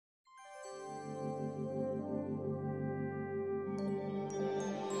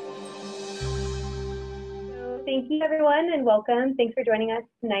Thank you, everyone, and welcome. Thanks for joining us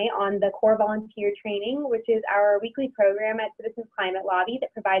tonight on the Core Volunteer Training, which is our weekly program at Citizens Climate Lobby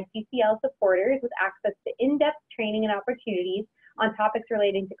that provides CCL supporters with access to in-depth training and opportunities on topics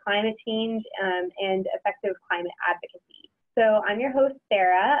relating to climate change and effective climate advocacy. So I'm your host,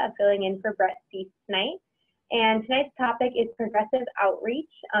 Sarah, filling in for Brett Cease tonight. And tonight's topic is progressive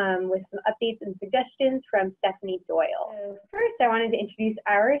outreach with some updates and suggestions from Stephanie Doyle. So first, I wanted to introduce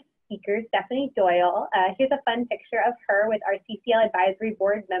our speaker, Stephanie Doyle. Here's a fun picture of her with our CCL Advisory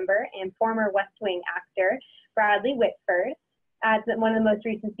Board member and former West Wing actor, Bradley Whitford, at one of the most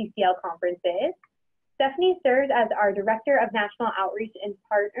recent CCL conferences. Stephanie serves as our Director of National Outreach and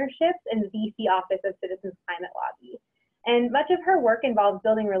Partnerships in the DC Office of Citizens Climate Lobby. And much of her work involves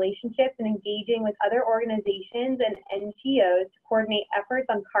building relationships and engaging with other organizations and NGOs to coordinate efforts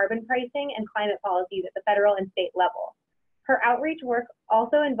on carbon pricing and climate policies at the federal and state level. Her outreach work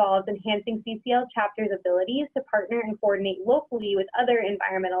also involves enhancing CCL chapters' abilities to partner and coordinate locally with other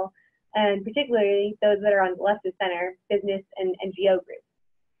environmental, and particularly those that are on the left of center, business and NGO groups.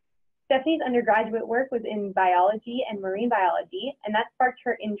 Stephanie's undergraduate work was in biology and marine biology, and that sparked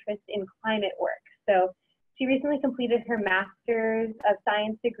her interest in climate work. So she recently completed her Master's of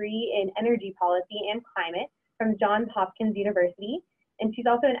Science degree in Energy Policy and Climate from Johns Hopkins University. And she's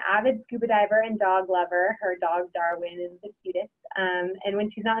also an avid scuba diver and dog lover. Her dog, Darwin, is the cutest. And when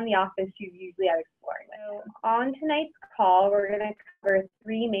she's not in the office, she's usually out exploring with him. On tonight's call, we're going to cover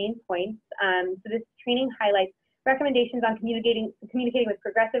three main points. So this training highlights recommendations on communicating with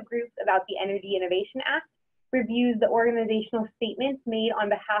progressive groups about the Energy Innovation Act, reviews the organizational statements made on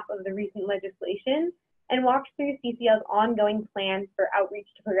behalf of the recent legislation, and walks through CCL's ongoing plans for outreach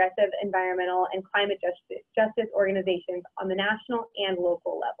to progressive environmental and climate justice organizations on the national and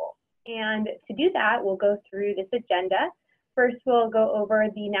local level. And to do that, we'll go through this agenda. First, we'll go over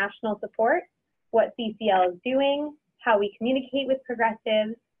the national support, what CCL is doing, how we communicate with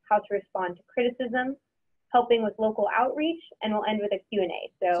progressives, how to respond to criticism, helping with local outreach, and we'll end with a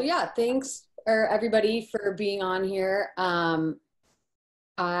Q&A. So yeah, thanks everybody for being on here.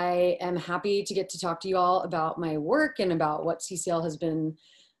 I am happy to get to talk to you all about my work and about what CCL has been,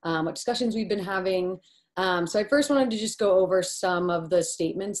 what discussions we've been having. So I first wanted to just go over some of the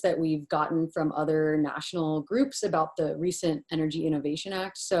statements that we've gotten from other national groups about the recent Energy Innovation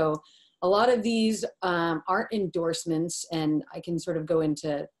Act. So a lot of these aren't endorsements, and I can sort of go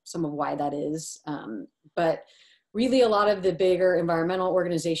into some of why that is. But really a lot of the bigger environmental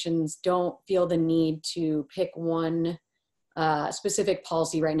organizations don't feel the need to pick one specific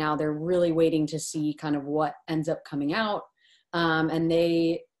policy right now. They're really waiting to see kind of what ends up coming out. And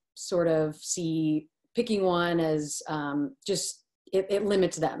they sort of see picking one as just, it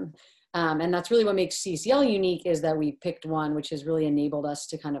limits them. And that's really what makes CCL unique, is that we picked one which has really enabled us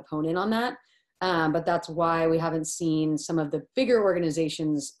to kind of hone in on that. But that's why we haven't seen some of the bigger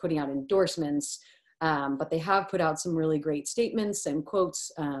organizations putting out endorsements, but they have put out some really great statements and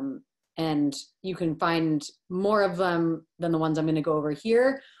quotes. And you can find more of them than the ones I'm going to go over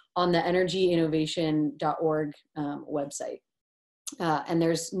here on the energyinnovation.org website. And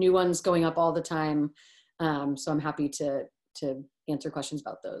there's new ones going up all the time. So I'm happy to answer questions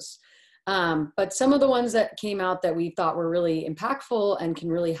about those. But some of the ones that came out that we thought were really impactful and can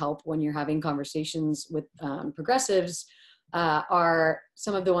really help when you're having conversations with progressives are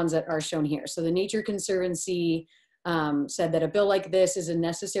some of the ones that are shown here. So the Nature Conservancy said that a bill like this is a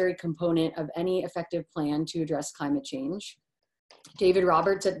necessary component of any effective plan to address climate change. David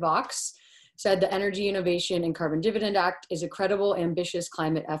Roberts at Vox said the Energy Innovation and Carbon Dividend Act is a credible, ambitious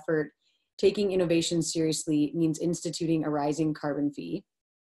climate effort. Taking innovation seriously means instituting a rising carbon fee.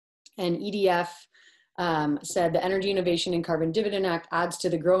 And EDF said the Energy Innovation and Carbon Dividend Act adds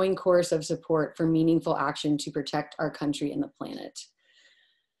to the growing chorus of support for meaningful action to protect our country and the planet.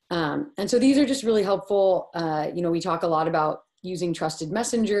 And so these are just really helpful. You know, we talk a lot about using trusted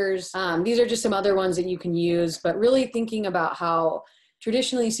messengers. These are just some other ones that you can use, but really thinking about how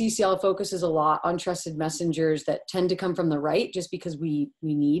traditionally CCL focuses a lot on trusted messengers that tend to come from the right, just because we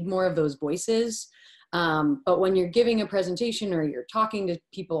need more of those voices. But when you're giving a presentation or you're talking to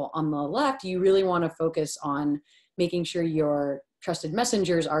people on the left, you really want to focus on making sure your trusted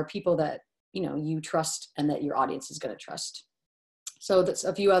messengers are people that, you know, you trust and that your audience is going to trust. So that's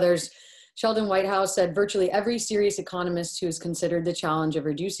a few others. Sheldon Whitehouse said virtually every serious economist who has considered the challenge of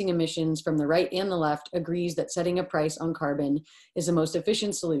reducing emissions from the right and the left agrees that setting a price on carbon is the most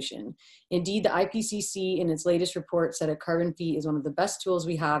efficient solution. Indeed, the IPCC in its latest report said a carbon fee is one of the best tools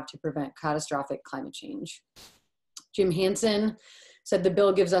we have to prevent catastrophic climate change. Jim Hansen said the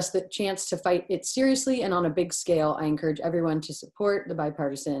bill gives us the chance to fight it seriously and on a big scale. I encourage everyone to support the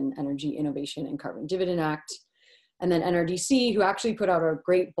bipartisan Energy Innovation and Carbon Dividend Act. And then NRDC, who actually put out a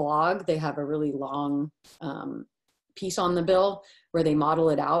great blog. They have a really long piece on the bill where they model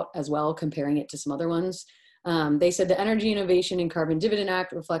it out as well, comparing it to some other ones. They said the Energy Innovation and Carbon Dividend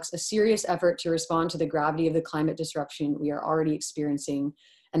Act reflects a serious effort to respond to the gravity of the climate disruption we are already experiencing,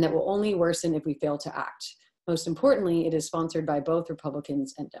 and that will only worsen if we fail to act. Most importantly, it is sponsored by both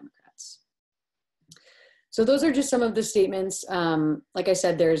Republicans and Democrats. So those are just some of the statements. Like I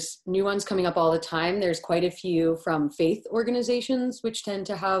said, there's new ones coming up all the time. There's quite a few from faith organizations, which tend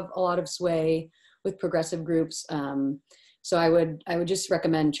to have a lot of sway with progressive groups. So I would just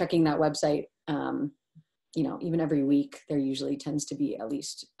recommend checking that website. You know, even every week, there usually tends to be at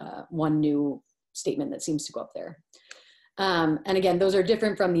least one new statement that seems to go up there. And again, those are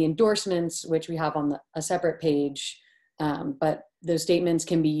different from the endorsements, which we have on a separate page, but those statements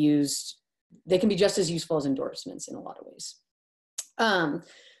can be used, they can be just as useful as endorsements in a lot of ways.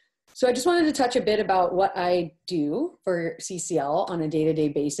 So I just wanted to touch a bit about what I do for CCL on a day-to-day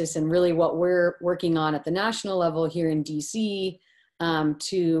basis, and really what we're working on at the national level here in DC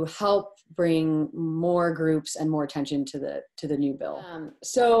to help bring more groups and more attention to the new bill.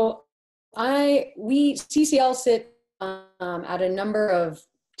 So we CCL sit at a number of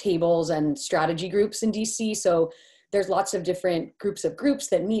tables and strategy groups in DC. So there's lots of different groups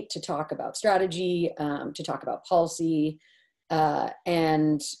that meet to talk about strategy, to talk about policy,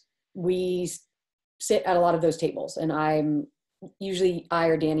 and we sit at a lot of those tables. And I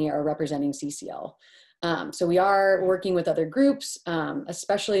or Danny are representing CCL. So we are working with other groups,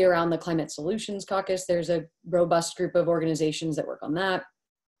 especially around the Climate Solutions Caucus. There's a robust group of organizations that work on that.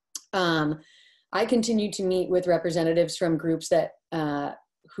 I continue to meet with representatives from groups that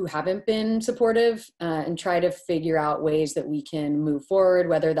who haven't been supportive and try to figure out ways that we can move forward,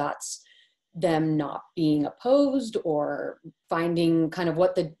 whether that's them not being opposed or finding kind of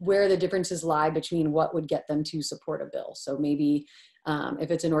where the differences lie between what would get them to support a bill. So maybe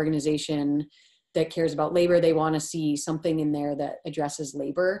if it's an organization that cares about labor, they want to see something in there that addresses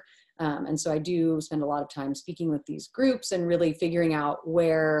labor. And so I do spend a lot of time speaking with these groups and really figuring out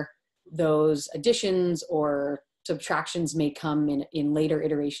where those additions or subtractions may come in later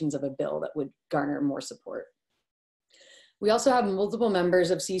iterations of a bill that would garner more support. We also have multiple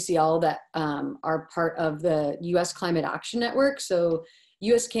members of CCL that are part of the US Climate Action Network. So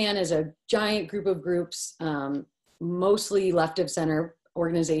USCAN is a giant group of groups, mostly left of center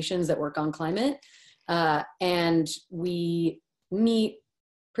organizations that work on climate. And we meet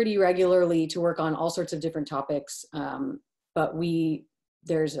pretty regularly to work on all sorts of different topics. But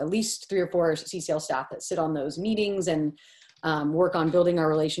there's at least 3 or 4 CCL staff that sit on those meetings and work on building our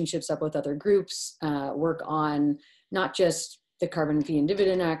relationships up with other groups, work on not just the Carbon Fee and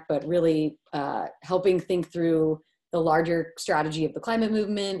Dividend Act, but really helping think through the larger strategy of the climate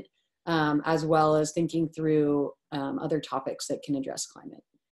movement, as well as thinking through other topics that can address climate.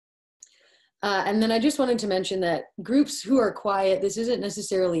 And then I just wanted to mention that groups who are quiet, this isn't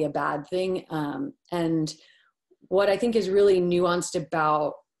necessarily a bad thing. And what I think is really nuanced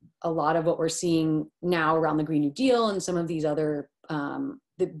about a lot of what we're seeing now around the Green New Deal and some of these other,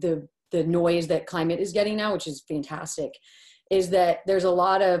 the noise that climate is getting now, which is fantastic, is that there's a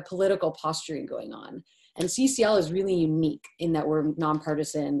lot of political posturing going on. And CCL is really unique in that we're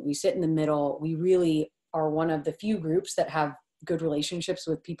nonpartisan. We sit in the middle. We really are one of the few groups that have good relationships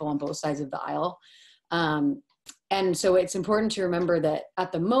with people on both sides of the aisle. And so it's important to remember that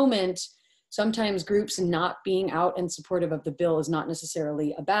at the moment, sometimes groups not being out and supportive of the bill is not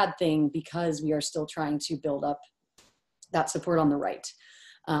necessarily a bad thing, because we are still trying to build up that support on the right.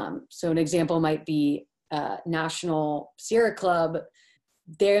 So an example might be National Sierra Club.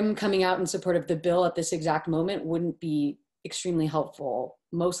 Them coming out in support of the bill at this exact moment wouldn't be extremely helpful,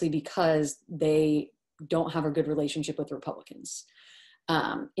 mostly because they don't have a good relationship with Republicans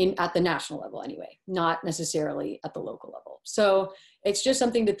at the national level anyway, not necessarily at the local level. So it's just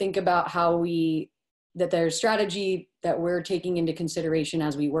something to think about that there's strategy that we're taking into consideration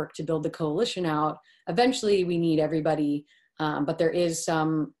as we work to build the coalition out. Eventually we need everybody, but there is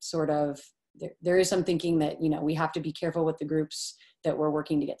some there is some thinking that, we have to be careful with the groups that we're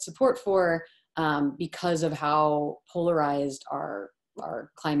working to get support for because of how polarized our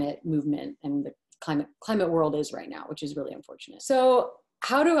climate movement and the climate world is right now, which is really unfortunate. So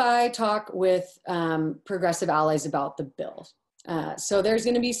how do I talk with progressive allies about the bill? So there's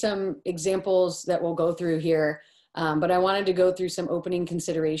going to be some examples that we'll go through here, but I wanted to go through some opening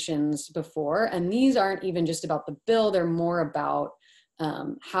considerations before, and these aren't even just about the bill, they're more about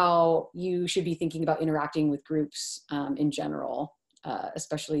how you should be thinking about interacting with groups in general,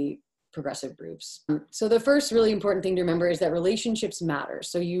 especially progressive groups. So the first really important thing to remember is that relationships matter.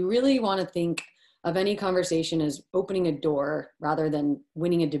 So you really want to think of any conversation is opening a door rather than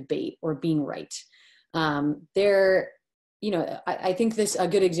winning a debate or being right. I think a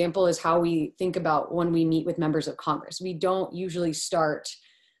good example is how we think about when we meet with members of Congress. We don't usually start,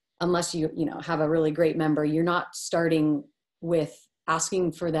 unless you have a really great member, you're not starting with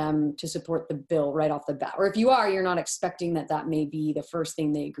asking for them to support the bill right off the bat. Or if you are, you're not expecting that may be the first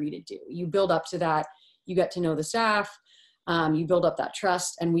thing they agree to do. You build up to that, you get to know the staff, you build up that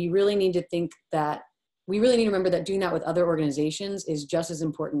trust, and we really need to remember that doing that with other organizations is just as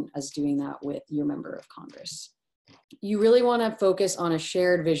important as doing that with your member of Congress. You really want to focus on a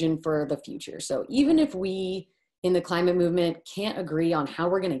shared vision for the future. So even if we in the climate movement can't agree on how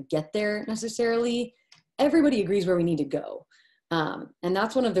we're going to get there necessarily, everybody agrees where we need to go. And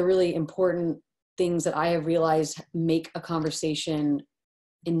that's one of the really important things that I have realized make a conversation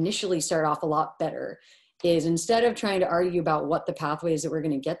initially start off a lot better, is instead of trying to argue about what the pathway is that we're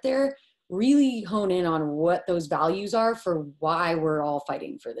going to get there, really hone in on what those values are for why we're all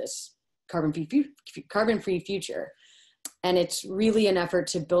fighting for this carbon-free future. And it's really an effort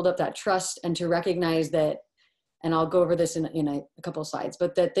to build up that trust and to recognize that, and I'll go over this in a couple of slides,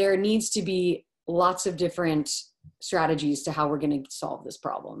 but that there needs to be lots of different strategies to how we're going to solve this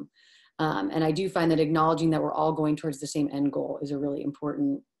problem. And I do find that acknowledging that we're all going towards the same end goal is a really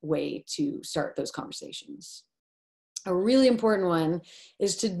important way to start those conversations. A really important one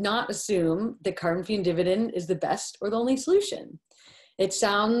is to not assume that carbon fee and dividend is the best or the only solution. It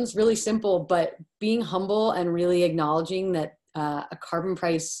sounds really simple, but being humble and really acknowledging that a carbon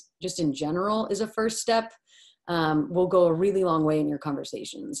price just in general is a first step will go a really long way in your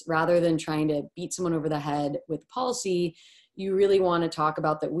conversations. Rather than trying to beat someone over the head with policy, you really want to talk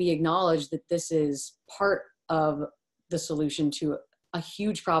about that we acknowledge that this is part of the solution to a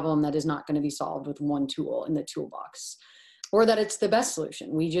huge problem that is not going to be solved with one tool in the toolbox, or that it's the best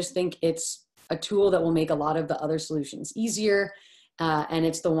solution. We just think it's a tool that will make a lot of the other solutions easier. And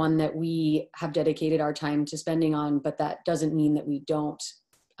it's the one that we have dedicated our time to spending on, but that doesn't mean that we don't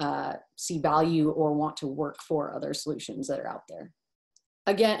see value or want to work for other solutions that are out there.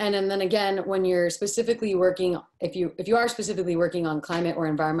 Again, and then again, when you're specifically working, if you are specifically working on climate or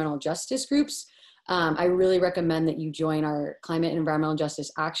environmental justice groups, I really recommend that you join our Climate and Environmental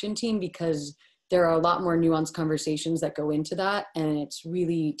Justice Action Team, because there are a lot more nuanced conversations that go into that, and it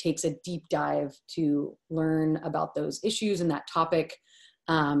really takes a deep dive to learn about those issues and that topic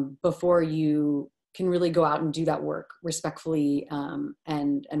before you can really go out and do that work respectfully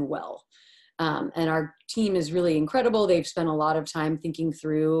and well. And our team is really incredible. They've spent a lot of time thinking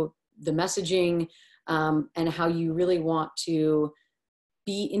through the messaging and how you really want to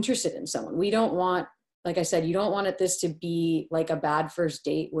be interested in someone. We don't want, like I said, you don't want this to be like a bad first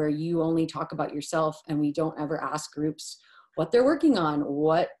date where you only talk about yourself and we don't ever ask groups what they're working on.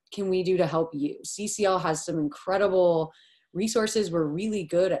 What can we do to help you? CCL has some incredible resources. We're really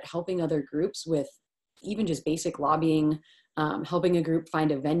good at helping other groups with even just basic lobbying, helping a group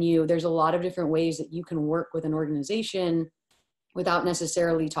find a venue. There's a lot of different ways that you can work with an organization without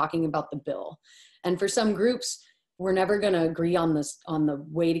necessarily talking about the bill. And for some groups, we're never going to agree on the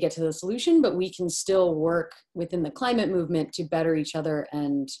way to get to the solution, but we can still work within the climate movement to better each other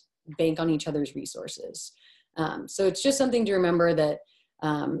and bank on each other's resources. So it's just something to remember that,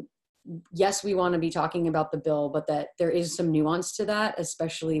 yes, we want to be talking about the bill, but that there is some nuance to that,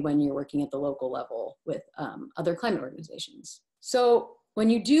 especially when you're working at the local level with other climate organizations. So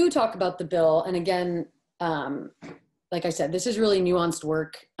when you do talk about the bill, and again, like I said, this is really nuanced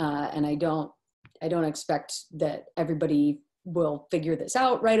work, and I don't expect that everybody will figure this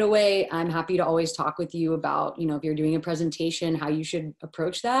out right away. I'm happy to always talk with you about, if you're doing a presentation, how you should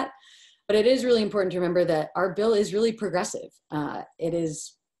approach that. But it is really important to remember that our bill is really progressive. It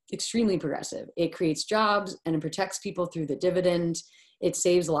is extremely progressive. It creates jobs and it protects people through the dividend. It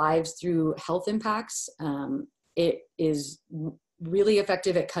saves lives through health impacts. It is really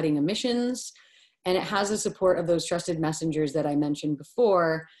effective at cutting emissions. And it has the support of those trusted messengers that I mentioned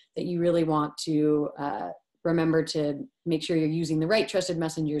before, that you really want to remember to make sure you're using the right trusted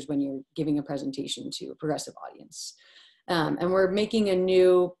messengers when you're giving a presentation to a progressive audience. And we're making a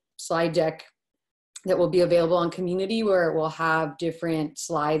new slide deck that will be available on Community, where it will have different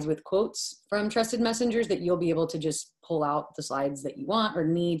slides with quotes from trusted messengers that you'll be able to just pull out the slides that you want or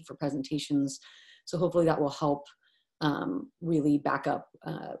need for presentations. So hopefully that will help really back up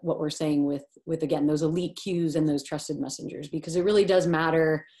what we're saying with again, those elite cues and those trusted messengers, because it really does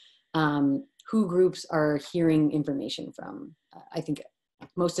matter who groups are hearing information from. I think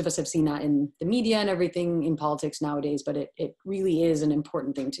most of us have seen that in the media and everything in politics nowadays, but it really is an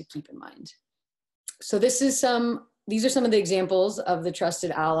important thing to keep in mind. So this is some these are some of the examples of the trusted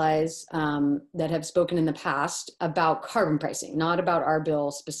allies that have spoken in the past about carbon pricing, not about our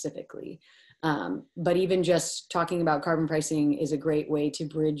bill specifically. But even just talking about carbon pricing is a great way to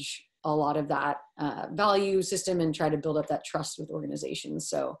bridge a lot of that value system and try to build up that trust with organizations.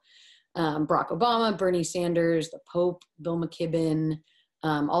 So Barack Obama, Bernie Sanders, the Pope, Bill McKibben,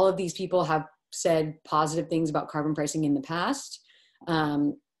 all of these people have said positive things about carbon pricing in the past.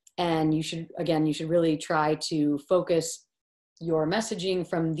 And you should really try to focus your messaging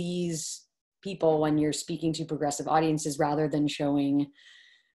from these people when you're speaking to progressive audiences, rather than showing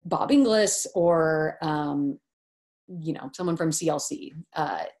Bob Inglis or, someone from CLC.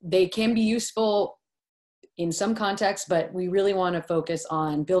 They can be useful in some contexts, but we really want to focus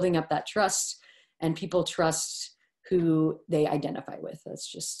on building up that trust, and people trust who they identify with.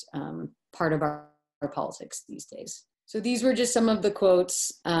 That's just part of our politics these days. So these were just some of the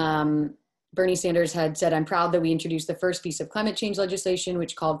quotes. Bernie Sanders had said, "I'm proud that we introduced the first piece of climate change legislation,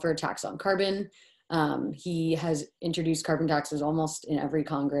 which called for a tax on carbon." He has introduced carbon taxes almost in every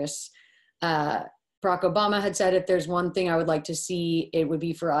Congress. Barack Obama had said, "If there's one thing I would like to see, it would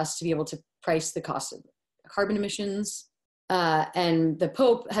be for us to be able to price the cost of carbon emissions." And the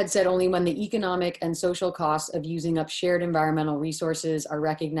Pope had said, "Only when the economic and social costs of using up shared environmental resources are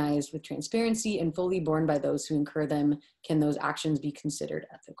recognized with transparency and fully borne by those who incur them, can those actions be considered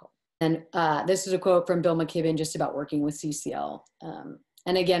ethical." And this is a quote from Bill McKibben just about working with CCL.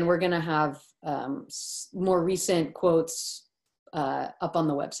 And again, we're going to have more recent quotes up on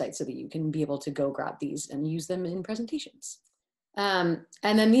the website so that you can be able to go grab these and use them in presentations. And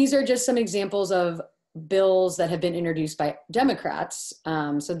then these are just some examples of bills that have been introduced by Democrats.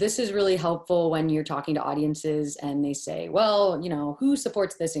 So this is really helpful when you're talking to audiences and they say, well, who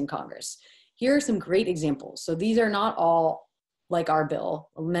supports this in Congress? Here are some great examples. So these are not all like our bill.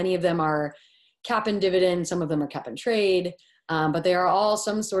 Many of them are cap and dividend, some of them are cap and trade, but they are all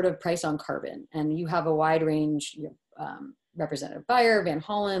some sort of price on carbon. And you have a wide range, Representative Beyer, Van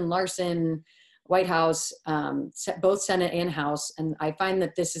Hollen, Larson, White House, both Senate and House. And I find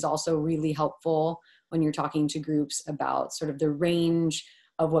that this is also really helpful when you're talking to groups about sort of the range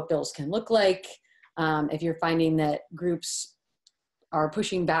of what bills can look like. If you're finding that groups are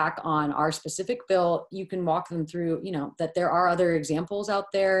pushing back on our specific bill, you can walk them through, that there are other examples out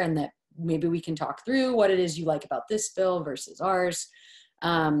there, and that maybe we can talk through what it is you like about this bill versus ours.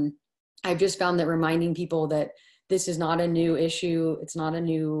 I've just found that reminding people that this is not a new issue. It's not a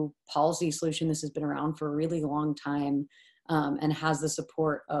new policy solution. This has been around for a really long time, and has the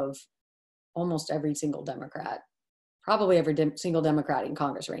support of almost every single Democrat, probably every single Democrat in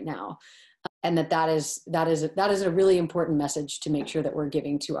Congress right now. And that is a really important message to make sure that we're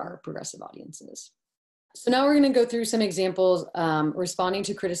giving to our progressive audiences. So now we're going to go through some examples responding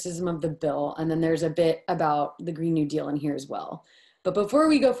to criticism of the bill, and then there's a bit about the Green New Deal in here as well. But before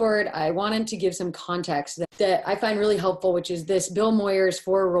we go forward, I wanted to give some context that I find really helpful, which is this Bill Moyer's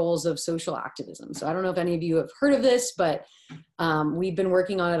 4 roles of social activism. So I don't know if any of you have heard of this, but we've been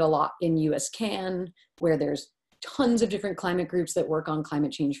working on it a lot in US CAN, where there's tons of different climate groups that work on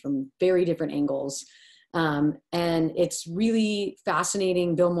climate change from very different angles. And it's really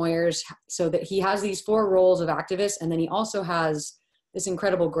fascinating, Bill Moyer's, so that he has these 4 roles of activists, and then he also has this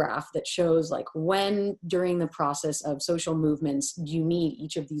incredible graph that shows like when during the process of social movements do you need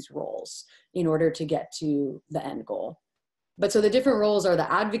each of these roles in order to get to the end goal. But so the different roles are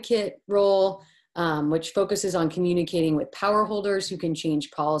the advocate role, which focuses on communicating with power holders who can change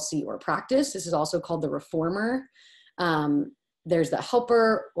policy or practice. This is also called the reformer. There's the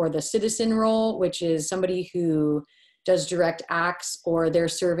helper or the citizen role, which is somebody who does direct acts, or they're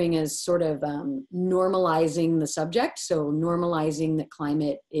serving as sort of normalizing the subject. So normalizing that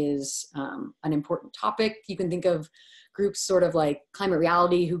climate is an important topic. You can think of groups sort of like Climate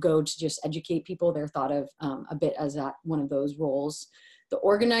Reality, who go to just educate people. They're thought of a bit as that one of those roles. The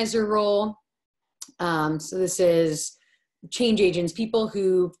organizer role. So this is change agents, people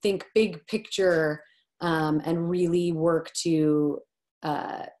who think big picture and really work to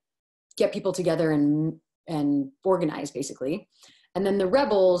get people together and organize, basically. And then the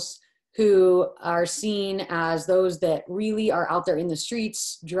rebels, who are seen as those that really are out there in the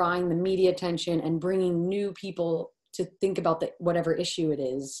streets, drawing the media attention and bringing new people to think about whatever issue it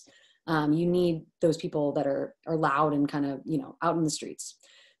is. You need those people that are loud and kind of, out in the streets.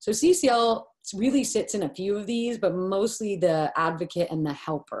 So CCL really sits in a few of these, but mostly the advocate and the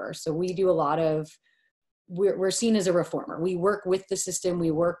helper. So we do a lot of, we're seen as a reformer. We work with the system,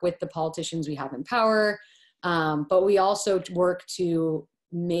 we work with the politicians we have in power, but we also work to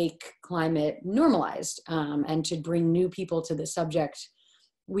make climate normalized and to bring new people to the subject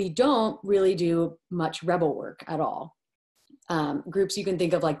we don't really do much rebel work at all. Groups you can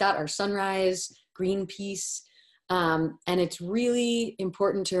think of like that are Sunrise, Greenpeace, and it's really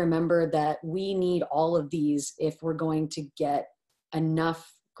important to remember that we need all of these if we're going to get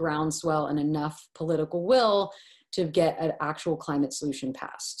enough groundswell and enough political will to get an actual climate solution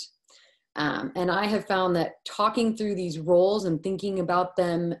passed. And I have found that talking through these roles and thinking about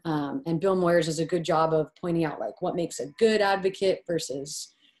them, and Bill Moyers does a good job of pointing out like what makes a good advocate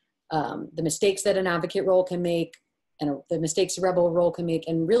versus the mistakes that an advocate role can make and the mistakes a rebel role can make,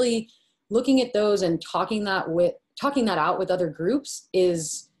 and really looking at those and talking that out with other groups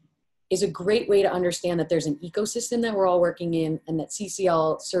is a great way to understand that there's an ecosystem that we're all working in, and that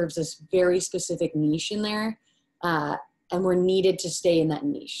CCL serves this very specific niche in there, and we're needed to stay in that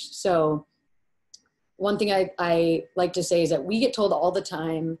niche. So one thing I like to say is that we get told all the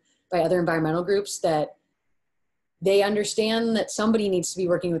time by other environmental groups that they understand that somebody needs to be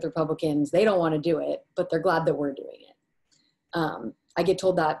working with Republicans. They don't want to do it, but they're glad that we're doing it. I get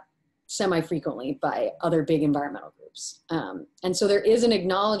told that semi-frequently by other big environmental groups. And so there is an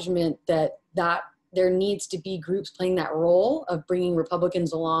acknowledgement that there needs to be groups playing that role of bringing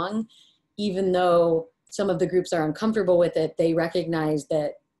Republicans along, even though some of the groups are uncomfortable with it. They recognize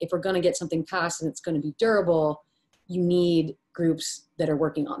that if we're going to get something passed and it's going to be durable, you need groups that are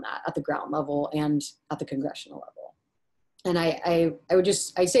working on that at the ground level and at the congressional level. And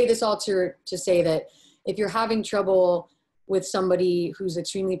I say this all to say that if you're having trouble with somebody who's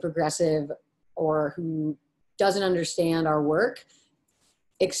extremely progressive or who doesn't understand our work,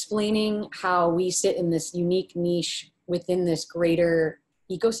 explaining how we sit in this unique niche within this greater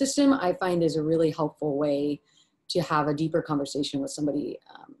ecosystem, I find is a really helpful way to have a deeper conversation with somebody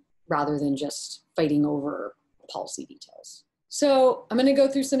rather than just fighting over policy details. So I'm going to go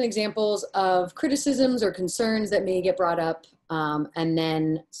through some examples of criticisms or concerns that may get brought up, and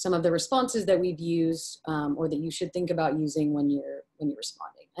then some of the responses that we've used or that you should think about using when you're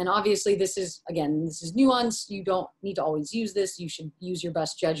responding. And obviously this is nuanced. You don't need to always use this. You should use your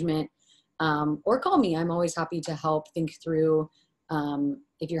best judgment, or call me. I'm always happy to help think through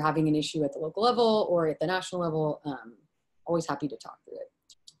if you're having an issue at the local level or at the national level. Always happy to talk through it.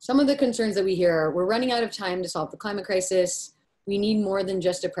 Some of the concerns that we hear are, we're running out of time to solve the climate crisis. We need more than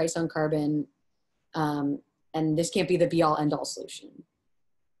just a price on carbon. And this can't be the be all end all solution.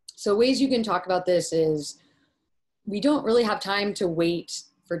 So ways you can talk about this is, we don't really have time to wait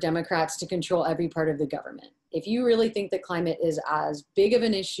for Democrats to control every part of the government. If you really think that climate is as big of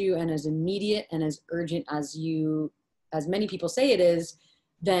an issue and as immediate and as urgent as many people say it is,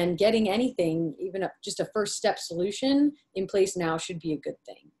 then getting anything, even just a first step solution in place now should be a good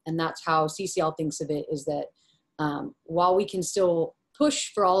thing. And that's how CCL thinks of it, is that while we can still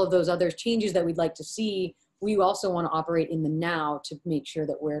push for all of those other changes that we'd like to see, we also want to operate in the now to make sure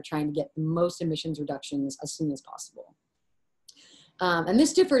that we're trying to get the most emissions reductions as soon as possible. And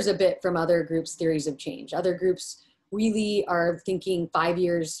this differs a bit from other groups' theories of change. Other groups really are thinking 5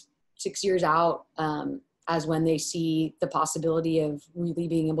 years, 6 years out as when they see the possibility of really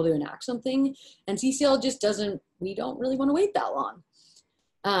being able to enact something. And CCL just we don't really want to wait that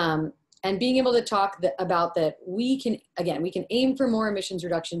long. And being able to talk about that, we can aim for more emissions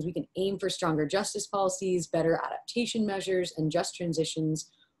reductions, we can aim for stronger justice policies, better adaptation measures, and just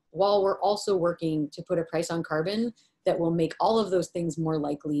transitions, while we're also working to put a price on carbon that will make all of those things more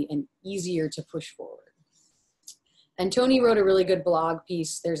likely and easier to push forward. And Tony wrote a really good blog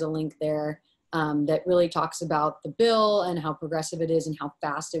piece, there's a link there, that really talks about the bill and how progressive it is and how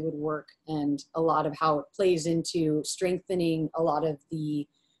fast it would work, and a lot of how it plays into strengthening a lot of the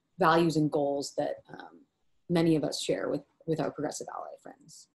values and goals that many of us share with our progressive ally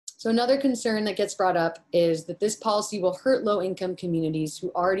friends. So another concern that gets brought up is that this policy will hurt low-income communities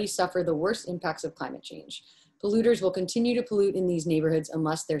who already suffer the worst impacts of climate change. Polluters will continue to pollute in these neighborhoods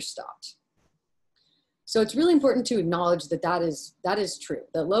unless they're stopped. So it's really important to acknowledge that that is true,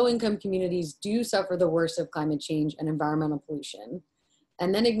 that low-income communities do suffer the worst of climate change and environmental pollution,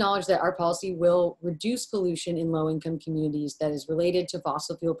 and then acknowledge that our policy will reduce pollution in low-income communities that is related to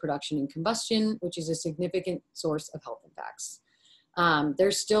fossil fuel production and combustion, which is a significant source of health impacts.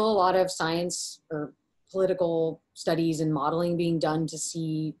 There's still a lot of science or political studies and modeling being done to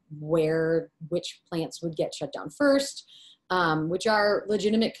see which plants would get shut down first, which are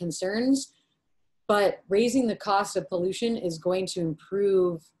legitimate concerns, but raising the cost of pollution is going to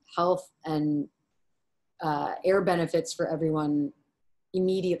improve health and air benefits for everyone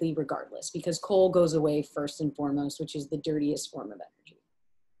immediately regardless, because coal goes away first and foremost, which is the dirtiest form of energy.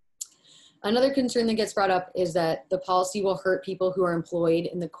 Another concern that gets brought up is that the policy will hurt people who are employed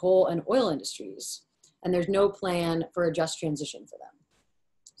in the coal and oil industries, and there's no plan for a just transition for them.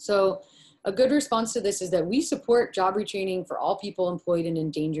 So a good response to this is that we support job retraining for all people employed in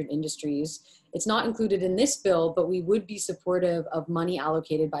endangered industries. It's not included in this bill, but we would be supportive of money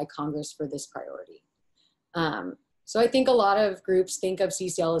allocated by Congress for this priority. So I think a lot of groups think of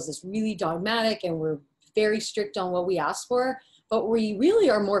CCL as this really dogmatic and we're very strict on what we ask for, but we really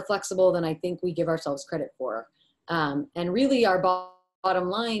are more flexible than I think we give ourselves credit for. And really our bottom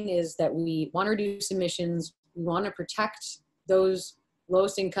line is that we want to reduce emissions, we want to protect those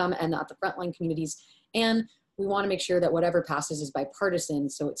lowest income and at the frontline communities, and we want to make sure that whatever passes is bipartisan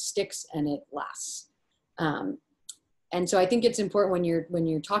so it sticks and it lasts. And so I think it's important when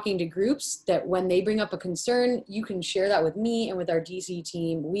you're talking to groups that when they bring up a concern, you can share that with me and with our DC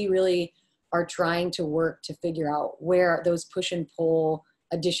team. We really are trying to work to figure out where those push and pull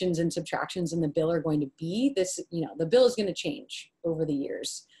additions and subtractions in the bill are going to be. This, the bill is going to change over the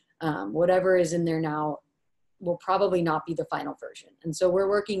years. Whatever is in there now will probably not be the final version. And so we're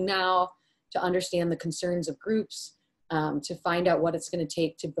working now to understand the concerns of groups, to find out what it's going to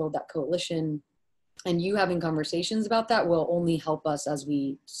take to build that coalition. And you having conversations about that will only help us as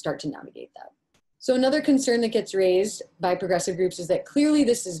we start to navigate that. So another concern that gets raised by progressive groups is that clearly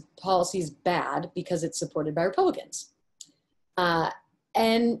this policy is bad because it's supported by Republicans.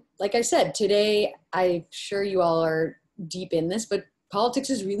 And like I said, today, I'm sure you all are deep in this, but politics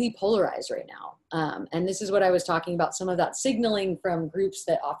is really polarized right now. And this is what I was talking about, some of that signaling from groups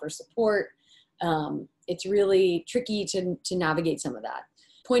that offer support. It's really tricky to navigate some of that.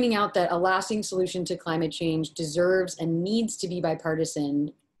 Pointing out that a lasting solution to climate change deserves and needs to be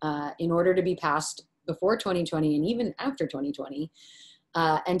bipartisan in order to be passed before 2020 and even after 2020,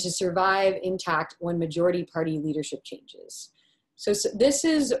 and to survive intact when majority party leadership changes. So this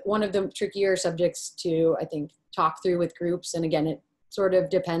is one of the trickier subjects to, I think, talk through with groups. And again, it sort of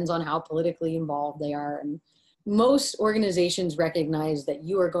depends on how politically involved they are. And most organizations recognize that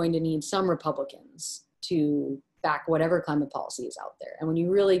you are going to need some Republicans to back whatever climate policy is out there. And when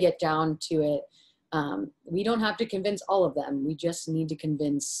you really get down to it, we don't have to convince all of them. We just need to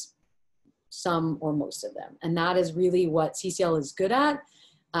convince some or most of them. And that is really what CCL is good at.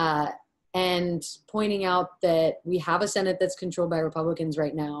 And pointing out that we have a Senate that's controlled by Republicans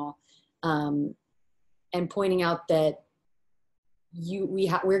right now, and pointing out that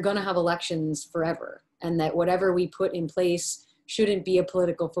we're going to have elections forever, and that whatever we put in place shouldn't be a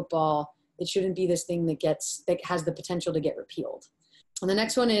political football. It shouldn't be this thing that has the potential to get repealed. And the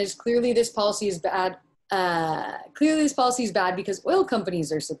next one is clearly this policy is bad. Clearly this policy is bad because oil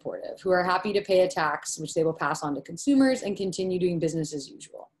companies are supportive, who are happy to pay a tax, which they will pass on to consumers and continue doing business as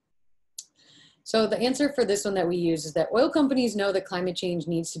usual. So the answer for this one that we use is that oil companies know that climate change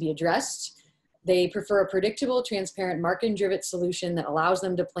needs to be addressed. They prefer a predictable, transparent, market-driven solution that allows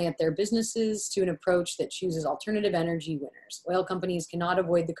them to plant their businesses to an approach that chooses alternative energy winners. Oil companies cannot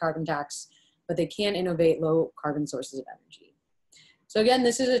avoid the carbon tax, but they can innovate low carbon sources of energy. So again,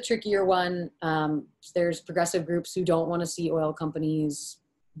 this is a trickier one. There's progressive groups who don't want to see oil companies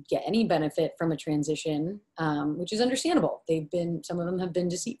get any benefit from a transition, which is understandable. Some of them have been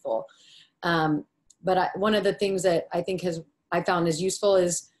deceitful. But one of the things that I think I found is useful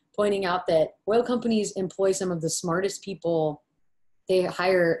is pointing out that oil companies employ some of the smartest people. They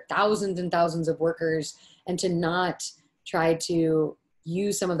hire thousands and thousands of workers, and to not try to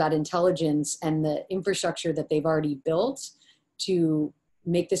use some of that intelligence and the infrastructure that they've already built to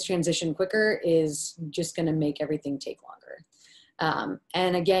make this transition quicker is just going to make everything take longer.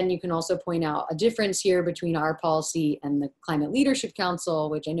 And again, you can also point out a difference here between our policy and the Climate Leadership Council,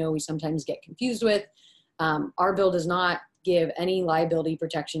 which I know we sometimes get confused with. Our bill does not give any liability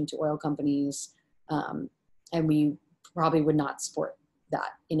protection to oil companies, and we probably would not support that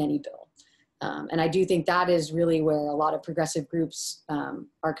in any bill. And I do think that is really where a lot of progressive groups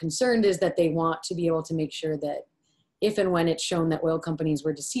are concerned, is that they want to be able to make sure that if and when it's shown that oil companies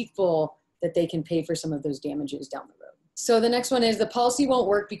were deceitful, that they can pay for some of those damages down the road. So the next one is the policy won't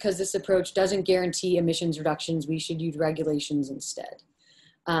work because this approach doesn't guarantee emissions reductions. We should use regulations instead.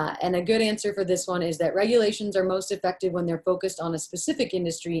 And a good answer for this one is that regulations are most effective when they're focused on a specific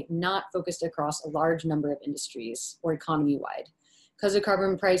industry, not focused across a large number of industries or economy-wide.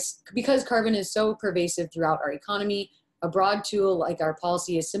 Because carbon is so pervasive throughout our economy, a broad tool like our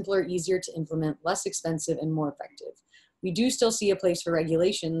policy is simpler, easier to implement, less expensive, and more effective. We do still see a place for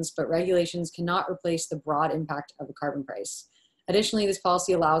regulations, but regulations cannot replace the broad impact of a carbon price. Additionally, this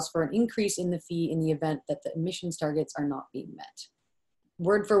policy allows for an increase in the fee in the event that the emissions targets are not being met.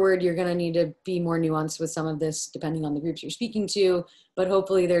 Word for word, you're going to need to be more nuanced with some of this depending on the groups you're speaking to, but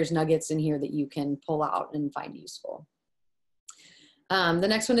hopefully there's nuggets in here that you can pull out and find useful. The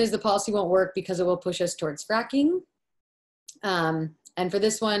next one is the policy won't work because it will push us towards fracking. And for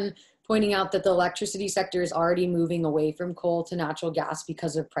this one, pointing out that the electricity sector is already moving away from coal to natural gas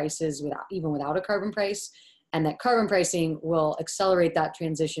because of prices even without a carbon price, and that carbon pricing will accelerate that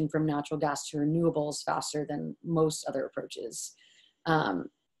transition from natural gas to renewables faster than most other approaches.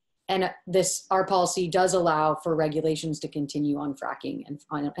 And our policy does allow for regulations to continue on fracking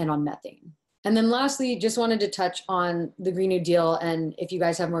and on methane. And then lastly, just wanted to touch on the Green New Deal. And if you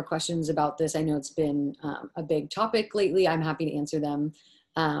guys have more questions about this, I know it's been a big topic lately, I'm happy to answer them.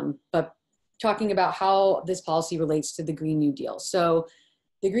 But talking about how this policy relates to the Green New Deal. So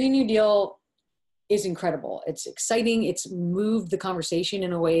the Green New Deal is incredible. It's exciting. It's moved the conversation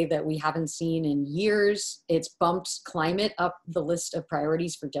in a way that we haven't seen in years. It's bumped climate up the list of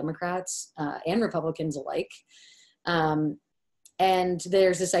priorities for Democrats and Republicans alike. And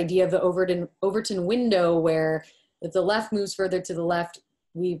there's this idea of the Overton window, where if the left moves further to the left,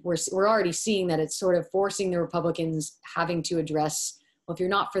 we're already seeing that it's sort of forcing the Republicans having to address, well, if you're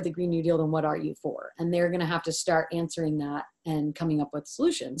not for the Green New Deal, then what are you for? And they're going to have to start answering that and coming up with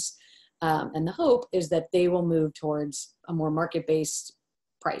solutions. And the hope is that they will move towards a more market-based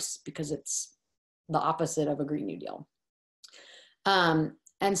price, because it's the opposite of a Green New Deal. And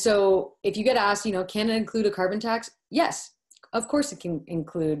so if you get asked, can it include a carbon tax? Yes, of course it can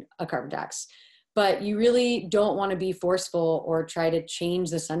include a carbon tax, but you really don't want to be forceful or try to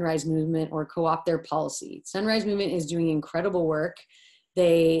change the Sunrise Movement or co-opt their policy. Sunrise Movement is doing incredible work.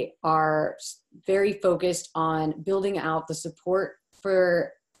 They are very focused on building out the support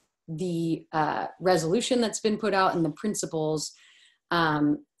for the resolution that's been put out and the principles,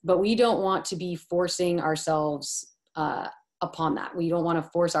 but we don't want to be forcing ourselves upon that. We don't want to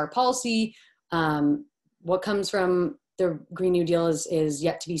force our policy. What comes from the Green New Deal is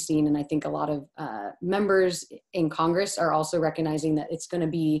yet to be seen, and I think a lot of members in Congress are also recognizing that it's going to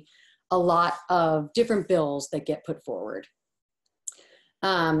be a lot of different bills that get put forward.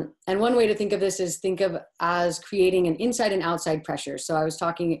 And one way to think of this is think of as creating an inside and outside pressure. So I was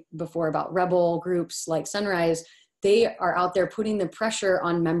talking before about rebel groups like Sunrise. They are out there putting the pressure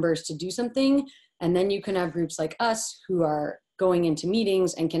on members to do something. And then you can have groups like us who are going into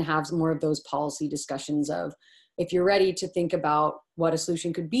meetings and can have more of those policy discussions of, if you're ready to think about what a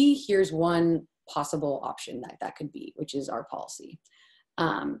solution could be, here's one possible option that could be, which is our policy.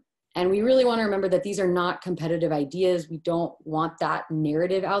 And we really want to remember that these are not competitive ideas. We don't want that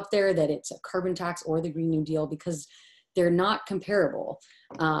narrative out there that it's a carbon tax or the Green New Deal, because they're not comparable.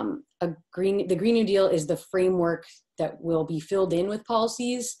 The Green New Deal is the framework that will be filled in with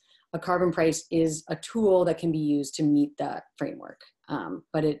policies. A carbon price is a tool that can be used to meet that framework,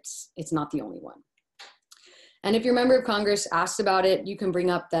 but it's not the only one. And if your member of Congress asks about it, you can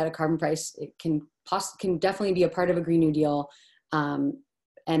bring up that a carbon price can definitely be a part of a Green New Deal.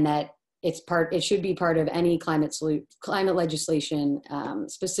 And that it should be part of any climate legislation,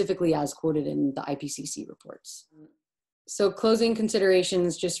 specifically as quoted in the IPCC reports. So closing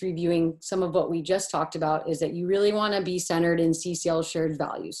considerations, just reviewing some of what we just talked about, is that you really want to be centered in CCL shared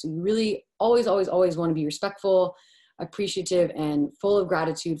values. So you really always want to be respectful, appreciative, and full of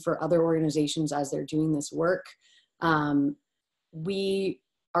gratitude for other organizations as they're doing this work. We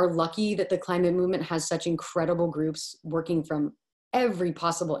are lucky that the climate movement has such incredible groups working from every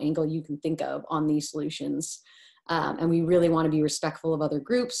possible angle you can think of on these solutions. And we really want to be respectful of other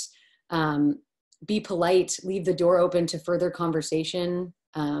groups, be polite, leave the door open to further conversation.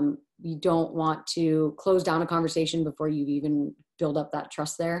 You don't want to close down a conversation before you even build up that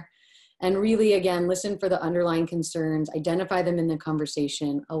trust there. And really, again, listen for the underlying concerns, identify them in the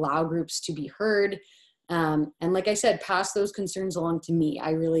conversation, allow groups to be heard. And like I said, pass those concerns along to me.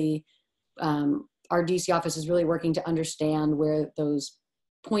 Our DC office is really working to understand where those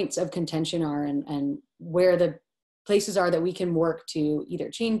points of contention are and where the places are that we can work to either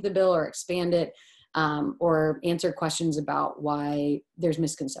change the bill or expand it, or answer questions about why there's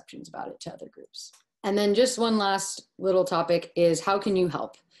misconceptions about it to other groups. And then just one last little topic is, how can you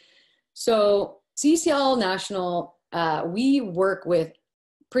help? So CCL National, we work with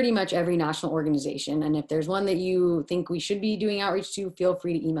pretty much every national organization. And if there's one that you think we should be doing outreach to, feel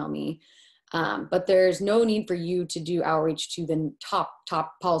free to email me. But there's no need for you to do outreach to the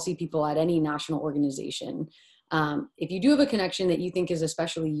top policy people at any national organization. If you do have a connection that you think is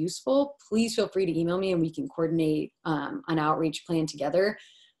especially useful, please feel free to email me and we can coordinate an outreach plan together.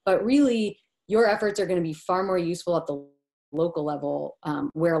 But really, your efforts are going to be far more useful at the local level,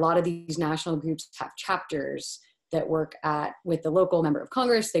 where a lot of these national groups have chapters that work with the local member of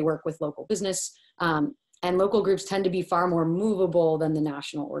Congress. They work with local business. And local groups tend to be far more movable than the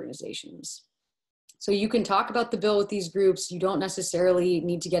national organizations. So you can talk about the bill with these groups. You don't necessarily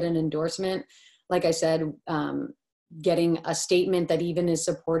need to get an endorsement. Like I said, getting a statement that even is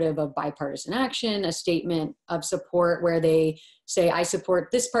supportive of bipartisan action, a statement of support where they say, I support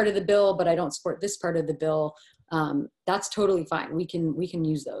this part of the bill, but I don't support this part of the bill. That's totally fine. We can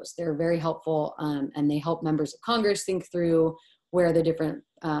use those. They're very helpful, and they help members of Congress think through where the different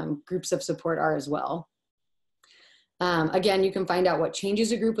groups of support are as well. Again, you can find out what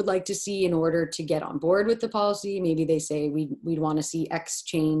changes a group would like to see in order to get on board with the policy. Maybe they say we'd want to see X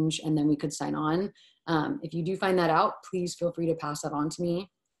change, and then we could sign on. If you do find that out, please feel free to pass that on to me.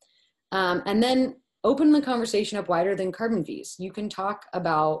 And then open the conversation up wider than carbon fees. You can talk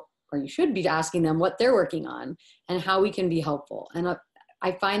about, or you should be asking them what they're working on and how we can be helpful. And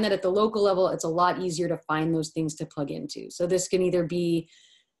I find that at the local level, it's a lot easier to find those things to plug into. So this can either be,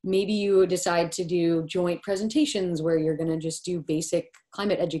 maybe you decide to do joint presentations where you're gonna just do basic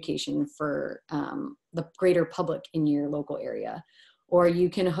climate education for the greater public in your local area. Or you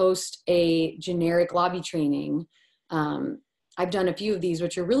can host a generic lobby training. I've done a few of these,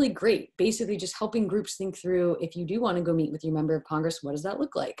 which are really great. Basically just helping groups think through, if you do want to go meet with your member of Congress, what does that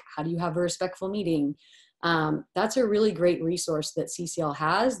look like? How do you have a respectful meeting? That's a really great resource that CCL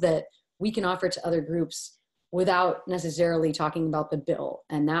has that we can offer to other groups without necessarily talking about the bill.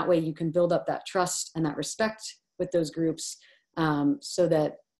 And that way you can build up that trust and that respect with those groups, so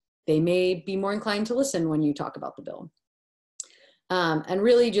that they may be more inclined to listen when you talk about the bill. And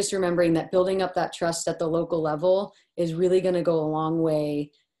really just remembering that building up that trust at the local level is really going to go a long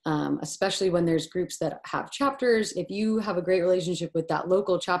way, especially when there's groups that have chapters. If you have a great relationship with that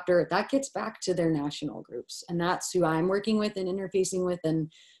local chapter, that gets back to their national groups. And that's who I'm working with and interfacing with.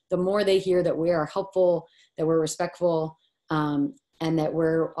 And the more they hear that we are helpful, that we're respectful, and that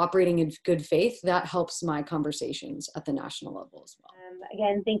we're operating in good faith, that helps my conversations at the national level as well.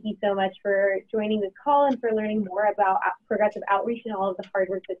 Again, thank you so much for joining this call and for learning more about progressive outreach and all of the hard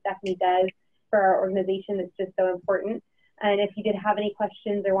work that Stephanie does for our organization. It's just so important. And if you did have any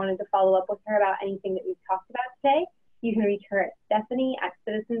questions or wanted to follow up with her about anything that we've talked about today, you can reach her at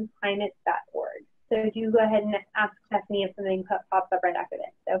stephanie@citizensclimate.org. So do go ahead and ask Stephanie if something pops up right after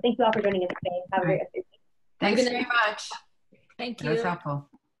this. So thank you all for joining us today. Have a great rest of your day. Thanks very much. Thank you. That was helpful.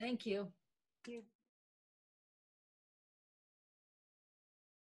 Thank you. Thank you.